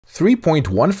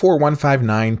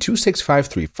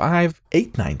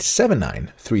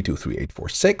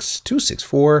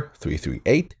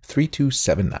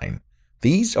3.1415926535896793238462643383279.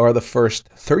 These are the first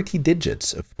 30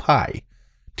 digits of pi.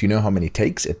 Do you know how many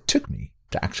takes it took me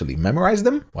to actually memorize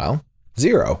them? Well,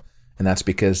 0. And that's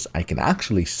because I can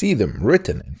actually see them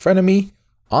written in front of me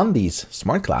on these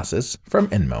smart glasses from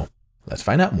INMO. Let's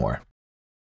find out more.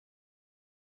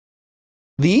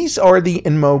 These are the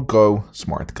INMO GO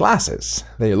smart glasses.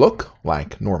 They look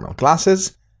like normal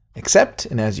glasses, except,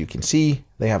 and as you can see,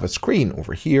 they have a screen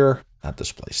over here that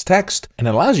displays text and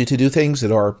allows you to do things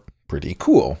that are pretty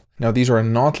cool. Now, these are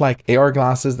not like AR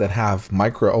glasses that have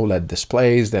micro OLED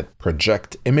displays that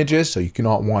project images, so you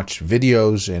cannot watch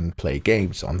videos and play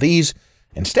games on these.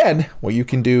 Instead, what you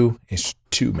can do is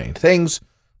two main things.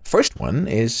 First one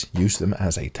is use them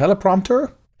as a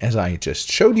teleprompter, as I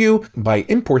just showed you. By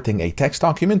importing a text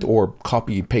document or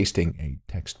copy pasting a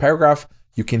text paragraph,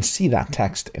 you can see that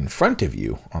text in front of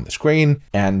you on the screen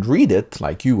and read it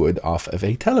like you would off of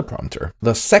a teleprompter.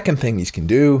 The second thing these can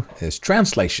do is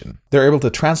translation. They're able to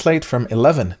translate from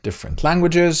 11 different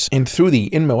languages, and through the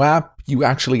INMO app, you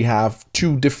actually have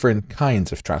two different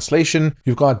kinds of translation.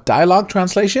 You've got dialogue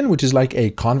translation, which is like a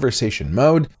conversation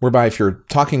mode, whereby if you're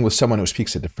talking with someone who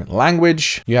speaks a different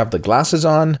language, you have the glasses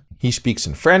on, he speaks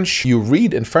in French, you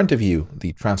read in front of you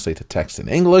the translated text in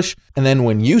English, and then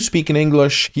when you speak in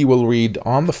English, he will read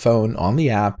on the phone, on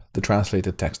the app, the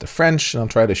translated text of French, and I'll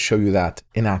try to show you that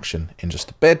in action in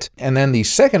just a bit. And then the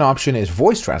second option is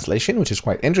voice translation, which is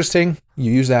quite interesting.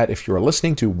 You use that if you're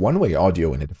listening to one-way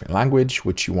audio in a different language,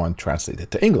 which you want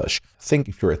translated to English. Think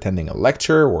if you're attending a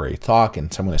lecture or a talk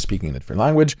and someone is speaking in a different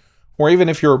language, or even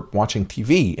if you're watching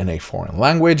TV in a foreign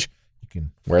language, you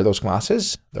can wear those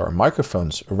glasses. There are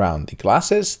microphones around the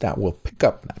glasses that will pick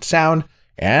up that sound,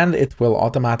 and it will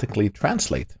automatically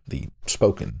translate the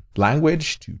spoken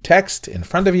language to text in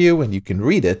front of you, and you can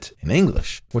read it in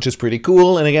English, which is pretty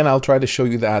cool. And again, I'll try to show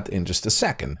you that in just a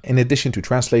second. In addition to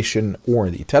translation or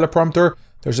the teleprompter,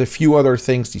 there's a few other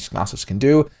things these glasses can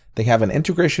do. They have an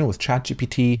integration with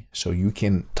ChatGPT, so you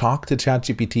can talk to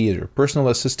ChatGPT as your personal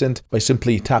assistant by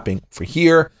simply tapping over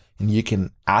here, and you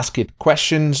can ask it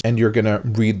questions, and you're gonna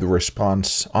read the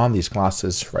response on these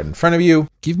glasses right in front of you.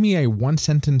 Give me a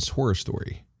one-sentence horror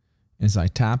story. As I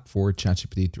tap for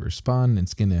ChatGPT to respond,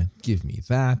 it's gonna give me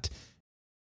that.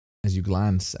 As you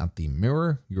glance at the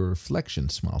mirror, your reflection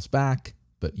smiles back,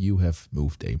 but you have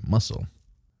moved a muscle.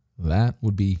 That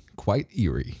would be quite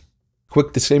eerie.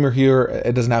 Quick disclaimer here,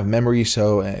 it doesn't have memory,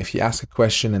 so if you ask a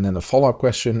question and then a follow-up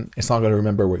question, it's not going to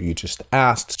remember what you just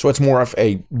asked. So it's more of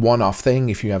a one-off thing.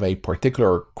 If you have a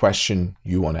particular question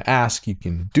you want to ask, you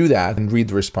can do that and read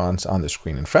the response on the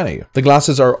screen in front of you. The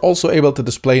glasses are also able to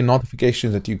display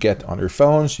notifications that you get on your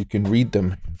phones. You can read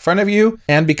them in front of you.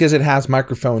 And because it has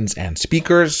microphones and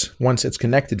speakers, once it's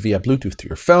connected via Bluetooth to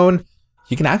your phone,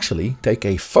 you can actually take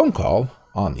a phone call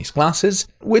on these glasses,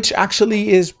 which actually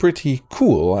is pretty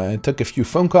cool. I took a few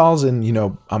phone calls and,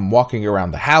 I'm walking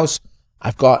around the house.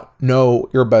 I've got no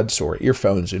earbuds or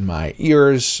earphones in my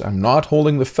ears. I'm not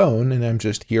holding the phone, and I'm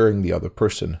just hearing the other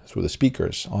person through the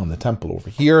speakers on the temple over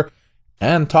here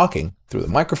and talking through the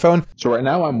microphone. So right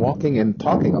now I'm walking and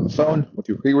talking on the phone. What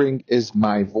you're hearing is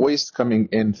my voice coming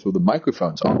in through the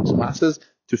microphones on these glasses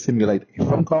to simulate a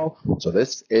phone call. So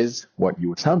this is what you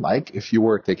would sound like if you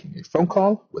were taking a phone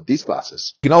call with these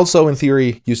glasses. You can also, in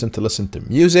theory, use them to listen to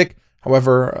music.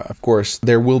 However, of course,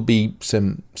 there will be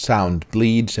some sound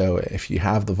bleed. So if you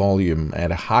have the volume at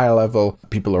a high level,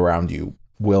 people around you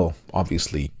will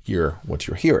obviously hear what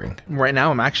you're hearing. Right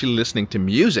now, I'm actually listening to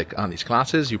music on these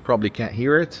glasses. You probably can't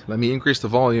hear it. Let me increase the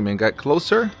volume and get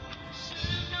closer.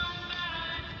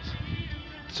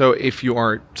 So if you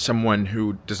are someone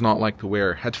who does not like to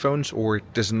wear headphones or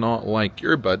does not like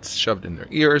earbuds shoved in their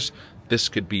ears, this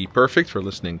could be perfect for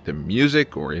listening to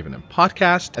music or even a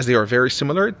podcast, as they are very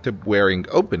similar to wearing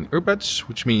open earbuds,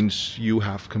 which means you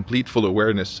have complete full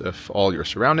awareness of all your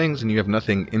surroundings and you have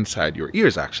nothing inside your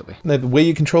ears, actually. Now, the way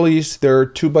you control these, there are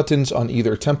two buttons on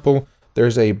either temple.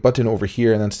 There's a button over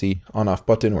here, and that's the on-off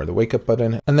button or the wake-up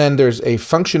button. And then there's a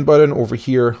function button over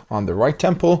here on the right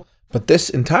temple. But this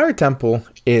entire temple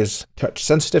is touch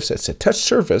sensitive, so it's a touch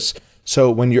surface.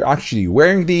 So when you're actually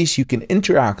wearing these, you can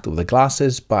interact with the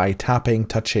glasses by tapping,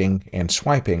 touching, and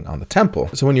swiping on the temple.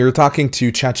 So when you're talking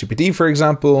to ChatGPT, for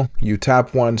example, you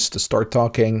tap once to start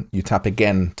talking, you tap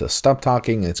again to stop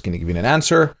talking, and it's going to give you an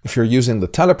answer. If you're using the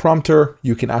teleprompter,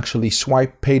 you can actually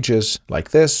swipe pages like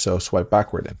this, so swipe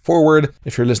backward and forward.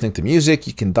 If you're listening to music,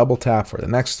 you can double tap for the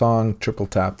next song, triple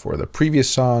tap for the previous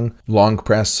song, long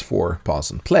press for pause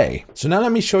and play. So now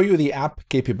let me show you the app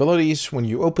capabilities. When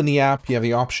you open the app, you have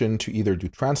the option to to either do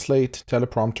translate,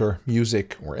 teleprompter,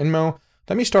 music, or INMO.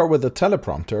 Let me start with the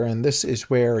teleprompter, and this is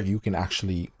where you can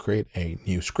actually create a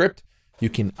new script. You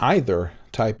can either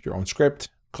type your own script,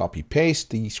 copy paste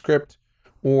the script,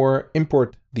 or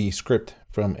import the script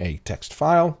from a text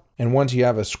file. And once you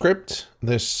have a script,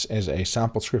 this is a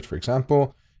sample script, for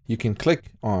example, you can click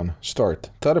on Start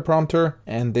Teleprompter,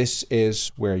 and this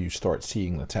is where you start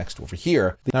seeing the text over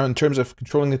here. Now, in terms of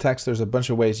controlling the text, there's a bunch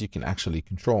of ways you can actually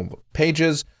control the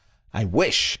pages. I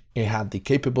wish it had the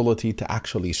capability to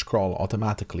actually scroll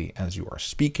automatically as you are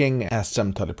speaking, as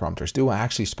some teleprompters do. I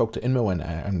actually spoke to INMO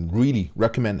and really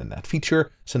recommended that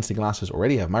feature. Since the glasses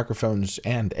already have microphones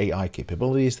and AI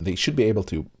capabilities, they should be able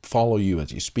to follow you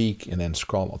as you speak and then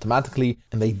scroll automatically.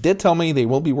 And they did tell me they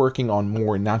will be working on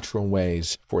more natural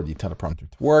ways for the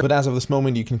teleprompter to work. But as of this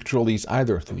moment, you can control these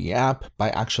either through the app by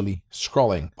actually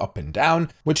scrolling up and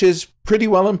down, which is pretty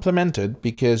well implemented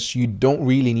because you don't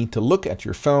really need to look at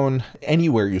your phone.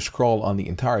 Anywhere you scroll on the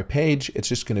entire page, it's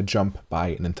just going to jump by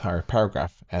an entire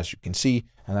paragraph, as you can see,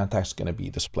 and that text is going to be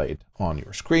displayed on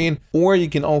your screen. Or you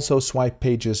can also swipe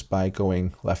pages by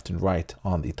going left and right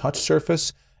on the touch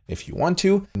surface if you want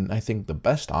to. And I think the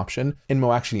best option,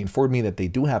 INMO actually informed me that they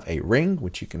do have a ring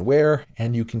which you can wear,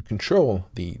 and you can control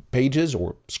the pages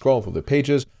or scroll through the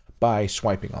pages by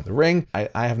swiping on the ring.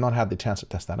 I have not had the chance to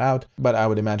test that out, but I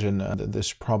would imagine that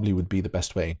this probably would be the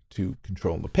best way to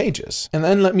control the pages. And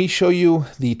then let me show you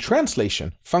the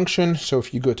translation function. So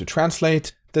if you go to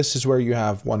translate, this is where you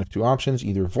have one of two options,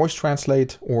 either voice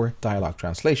translate or dialogue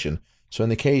translation. So in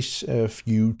the case of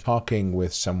you talking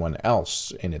with someone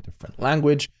else in a different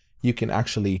language, you can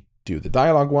actually do the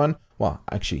dialogue one. Well,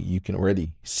 actually, you can already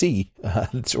see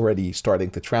it's already starting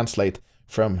to translate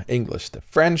from English to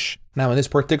French. Now, in this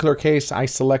particular case, I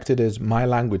selected as my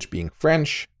language being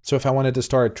French. So if I wanted to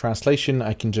start translation,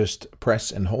 I can just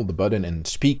press and hold the button and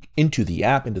speak into the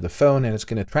app, into the phone, and it's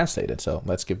going to translate it. So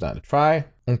let's give that a try.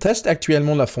 On teste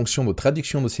actuellement la fonction de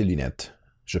traduction de ces lunettes.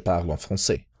 Je parle en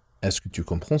français. Est-ce que tu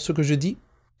comprends ce que je dis?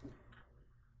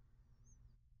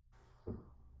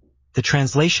 The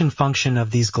translation function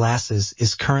of these glasses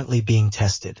is currently being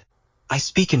tested. I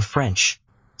speak in French.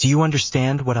 Do you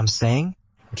understand what I'm saying?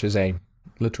 Which is a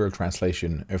literal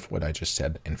translation of what I just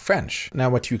said in French. Now,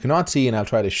 what you cannot see, and I'll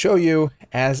try to show you,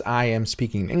 as I am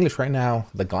speaking in English right now,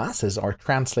 the glasses are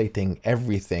translating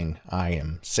everything I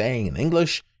am saying in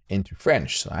English into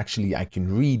French. So actually, I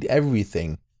can read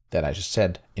everything that I just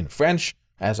said in French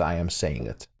as I am saying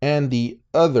it. And the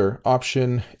other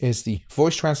option is the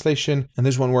voice translation. And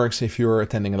this one works if you're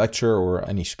attending a lecture or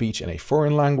any speech in a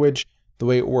foreign language. The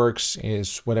way it works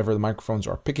is whatever the microphones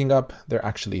are picking up, they're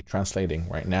actually translating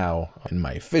right now in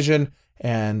my vision.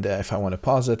 And if I want to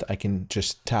pause it, I can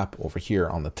just tap over here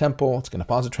on the temple. It's going to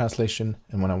pause the translation.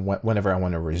 And whenever I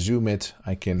want to resume it,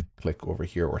 I can click over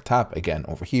here or tap again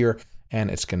over here, and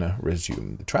it's going to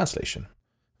resume the translation.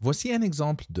 Voici un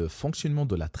exemple de fonctionnement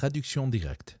de la traduction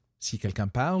directe. Si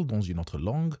quelqu'un parle dans une autre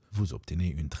langue, vous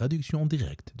obtenez une traduction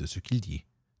directe de ce qu'il dit,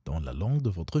 dans la langue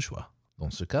de votre choix. Dans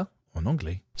ce cas, en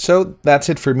anglais. So that's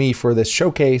it for me for this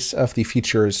showcase of the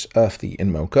features of the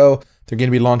INMO GO. They're going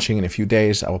to be launching in a few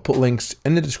days. I will put links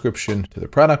in the description to the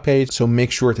product page, so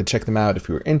make sure to check them out if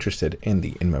you're interested in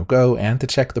the INMO GO and to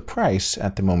check the price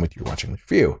at the moment you're watching the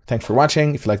review. Thanks for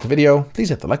watching. If you liked the video, please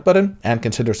hit the like button and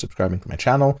consider subscribing to my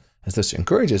channel, as this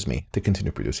encourages me to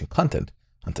continue producing content.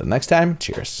 Until next time,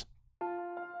 cheers.